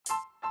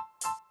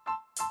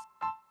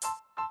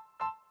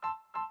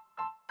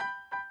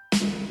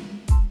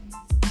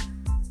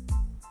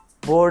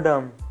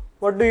Boredom.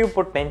 What do you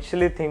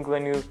potentially think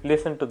when you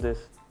listen to this?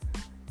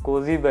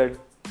 Cozy bed,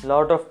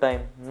 lot of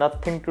time,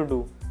 nothing to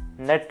do,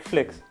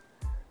 Netflix.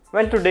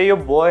 Well, today your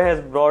boy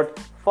has brought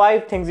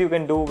 5 things you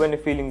can do when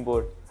you're feeling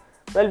bored.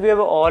 Well, we have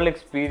all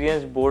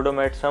experienced boredom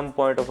at some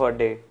point of our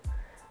day.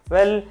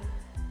 Well,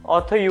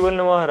 author Yuval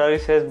Noah Harari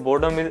says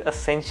boredom is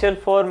essential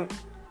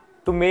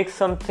to make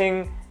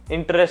something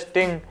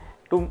interesting.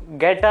 To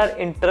get our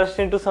interest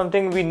into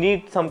something, we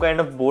need some kind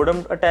of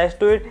boredom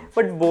attached to it,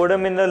 but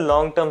boredom in the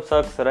long term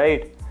sucks,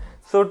 right?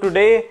 So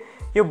today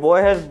your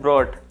boy has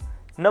brought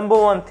number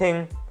 1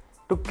 thing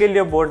to kill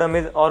your boredom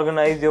is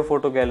organize your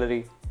photo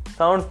gallery.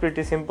 Sounds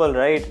pretty simple,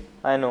 right?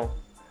 I know.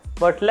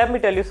 But let me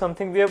tell you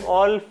something, we have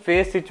all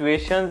faced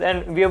situations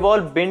and we have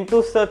all been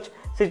to such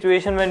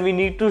situation when we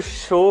need to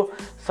show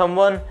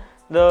someone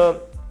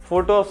the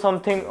photo of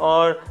something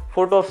or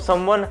photo of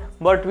someone,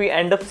 but we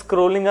end up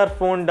scrolling our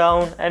phone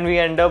down and we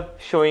end up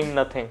showing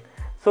nothing.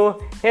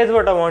 So here's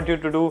what I want you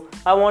to do.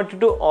 I want you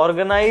to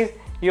organize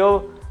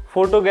your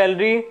photo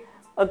gallery,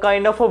 a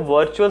kind of a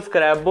virtual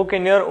scrapbook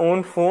in your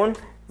own phone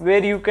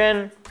where you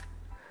can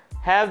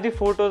have the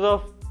photos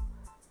of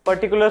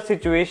particular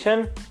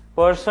situation,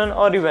 person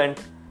or event.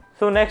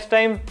 So next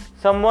time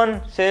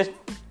someone says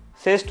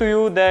to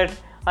you that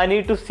I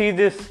need to see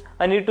this,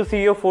 I need to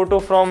see your photo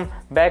from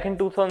back in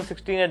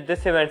 2016 at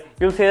this event,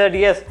 you'll say that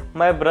yes,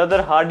 my brother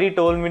Hardy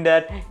told me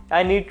that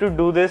I need to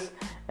do this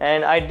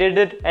and I did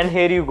it and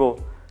here you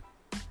go.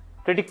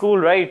 Pretty cool,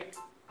 right?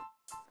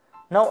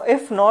 Now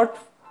if not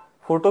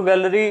photo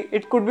gallery,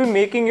 it could be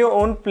making your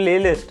own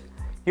playlist,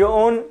 your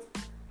own,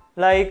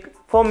 like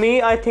for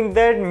me I think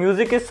that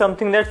music is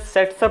something that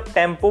sets up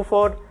tempo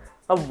for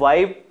a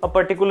vibe, a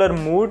particular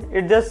mood.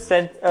 It just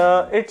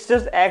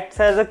acts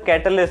as a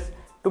catalyst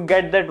to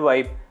get that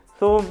vibe.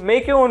 So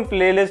make your own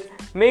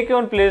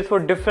playlist for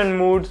different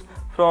moods,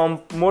 from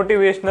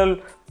motivational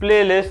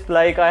playlists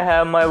like I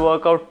have my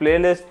workout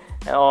playlist,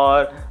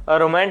 or a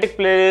romantic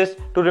playlist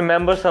to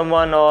remember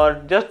someone,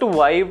 or just to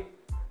vibe.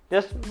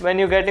 Just when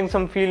you're getting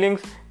some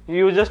feelings,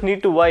 you just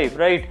need to vibe,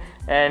 right?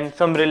 And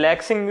some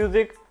relaxing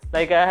music,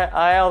 like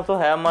I also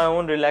have my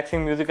own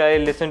relaxing music. I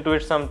listen to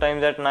it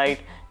sometimes at night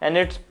and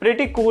it's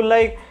pretty cool.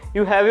 Like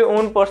you have your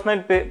own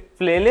personal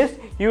playlist.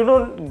 You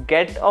don't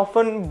get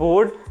often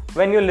bored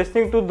when you're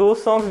listening to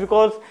those songs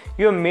because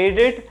you made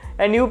it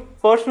and you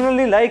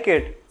personally like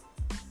it.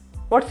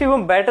 What's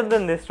even better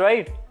than this,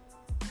 right?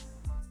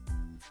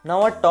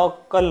 Now I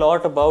talk a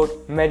lot about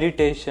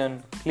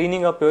meditation,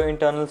 cleaning up your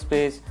internal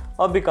space,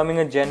 or becoming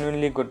a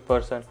genuinely good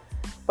person.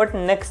 But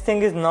next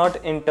thing is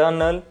not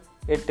internal,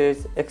 it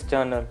is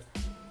external.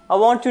 I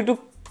want you to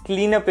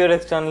clean up your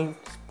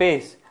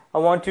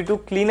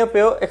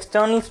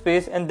external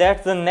space. And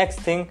that's the next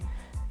thing.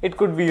 It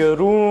could be your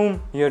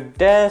room, your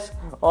desk,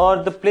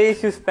 or the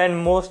place you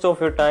spend most of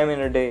your time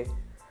in a day.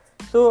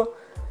 So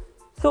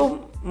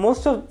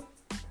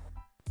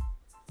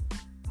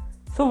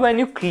when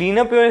you clean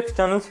up your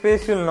external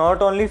space, you'll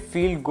not only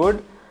feel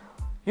good,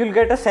 you'll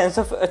get a sense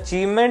of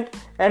achievement,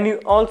 and you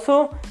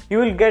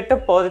will get a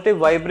positive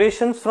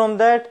vibrations from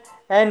that.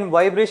 And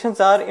vibrations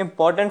are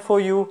important for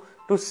you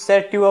to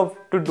set you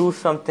up to do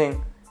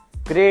something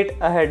great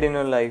ahead in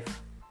your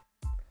life.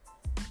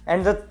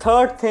 And the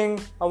third thing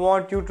I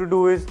want you to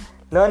do is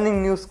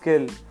learning new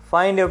skill.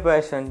 Find your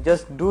passion.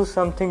 Just do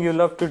something you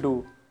love to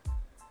do.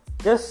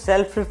 Just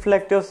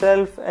self-reflect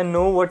yourself and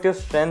know what your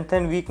strengths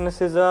and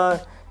weaknesses are.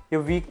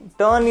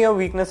 Turn your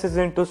weaknesses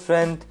into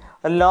strength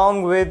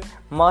along with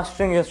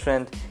mastering your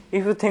strength.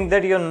 If you think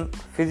that you're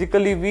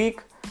physically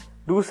weak,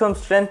 do some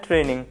strength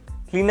training.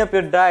 Clean up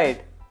your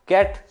diet.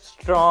 Get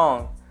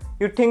strong.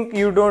 You think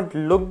you don't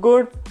look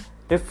good?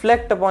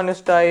 Reflect upon your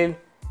style.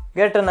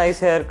 Get a nice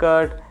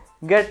haircut.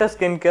 Get a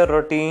skincare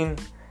routine.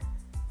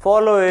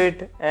 Follow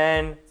it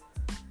and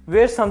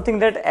wear something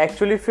that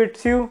actually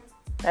fits you.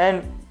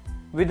 And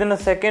within a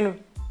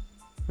second,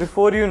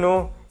 before you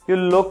know,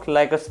 you'll look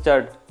like a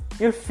stud.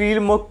 You'll feel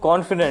more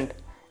confident.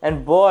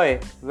 And boy,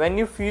 when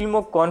you feel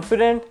more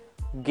confident,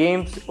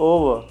 game's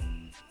over.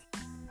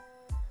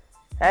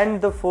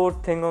 And the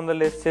fourth thing on the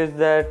list is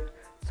that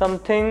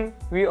something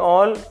we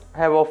all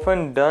have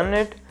often done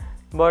it,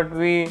 but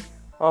we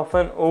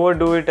often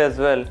overdo it as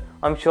well.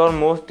 I'm sure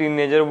most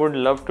teenagers would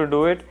love to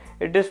do it.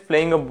 It is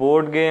playing a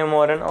board game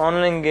or an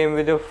online game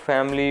with your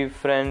family,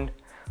 friend,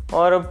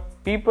 or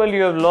people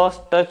you have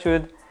lost touch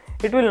with.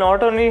 It will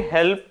not only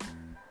help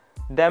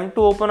them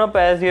to open up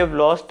as you have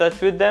lost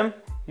touch with them,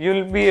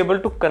 you'll be able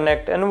to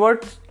connect. And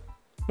what's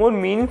more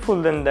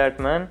meaningful than that,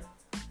 man?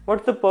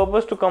 What's the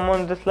purpose to come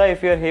on this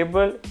life? We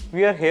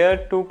are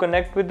here to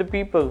connect with the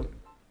people.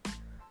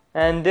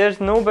 And there's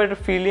no better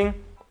feeling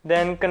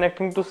than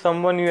connecting to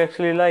someone you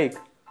actually like.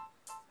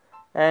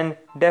 And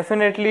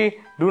definitely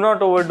do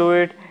not overdo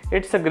it.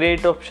 It's a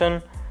great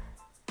option.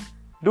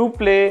 Do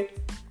play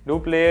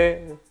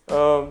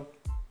a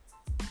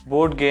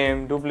board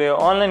game, do play an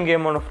online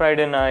game on a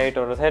Friday night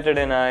or a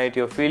Saturday night.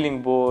 You're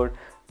feeling bored,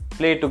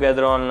 play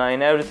together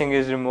online, everything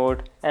is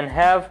remote, and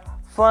have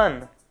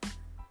fun.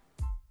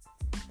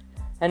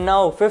 And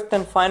now, fifth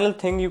and final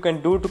thing you can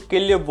do to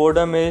kill your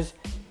boredom is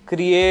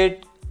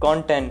create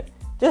content.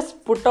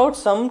 Just put out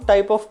some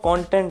type of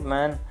content,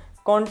 man.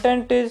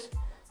 Content is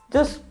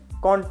just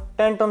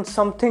content on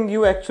something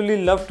you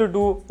actually love to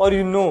do or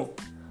you know.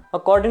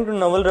 According to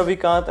Naval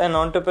Ravikant, an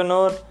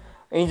entrepreneur,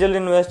 angel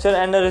investor,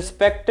 and a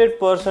respected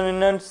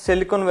person in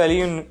Silicon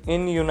Valley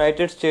in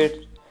United States,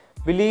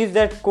 believes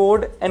that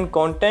code and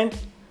content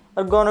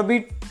are gonna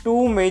be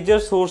two major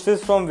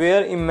sources from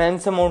where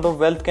immense amount of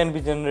wealth can be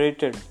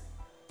generated.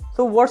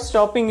 So what's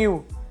stopping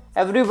you?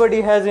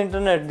 Everybody has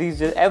internet these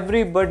days.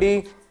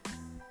 Everybody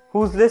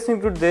who's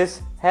listening to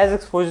this has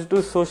exposure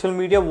to social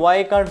media.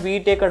 Why can't we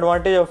take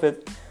advantage of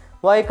it?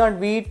 Why can't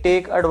we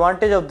take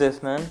advantage of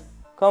this, man?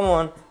 Come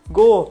on,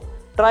 go,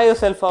 try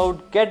yourself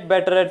out, get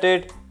better at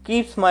it,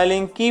 keep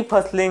smiling, keep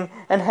hustling,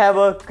 and have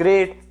a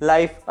great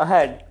life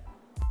ahead.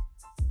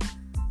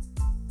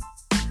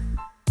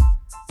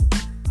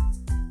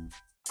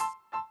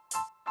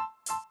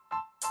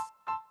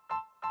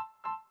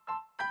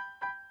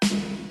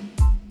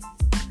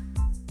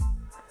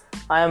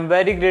 I am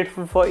very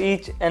grateful for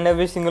each and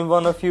every single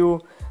one of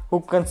you who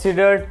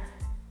considered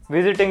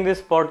visiting this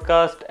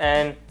podcast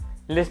and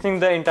listening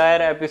the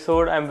entire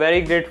episode. I'm very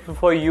grateful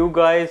for you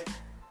guys.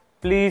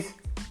 Please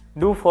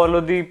do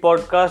follow the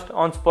podcast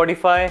on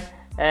Spotify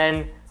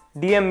and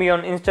DM me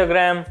on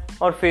Instagram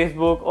or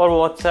Facebook or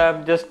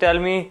WhatsApp. Just tell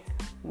me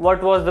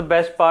what was the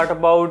best part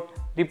about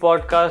the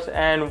podcast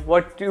and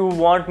what you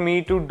want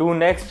me to do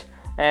next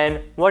and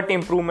what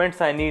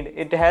improvements I need.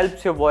 It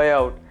helps your boy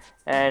out,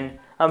 and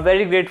I'm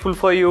very grateful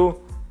for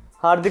you.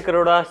 Hardik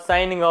Arora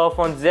signing off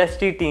on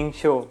Zesty Teen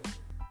Show.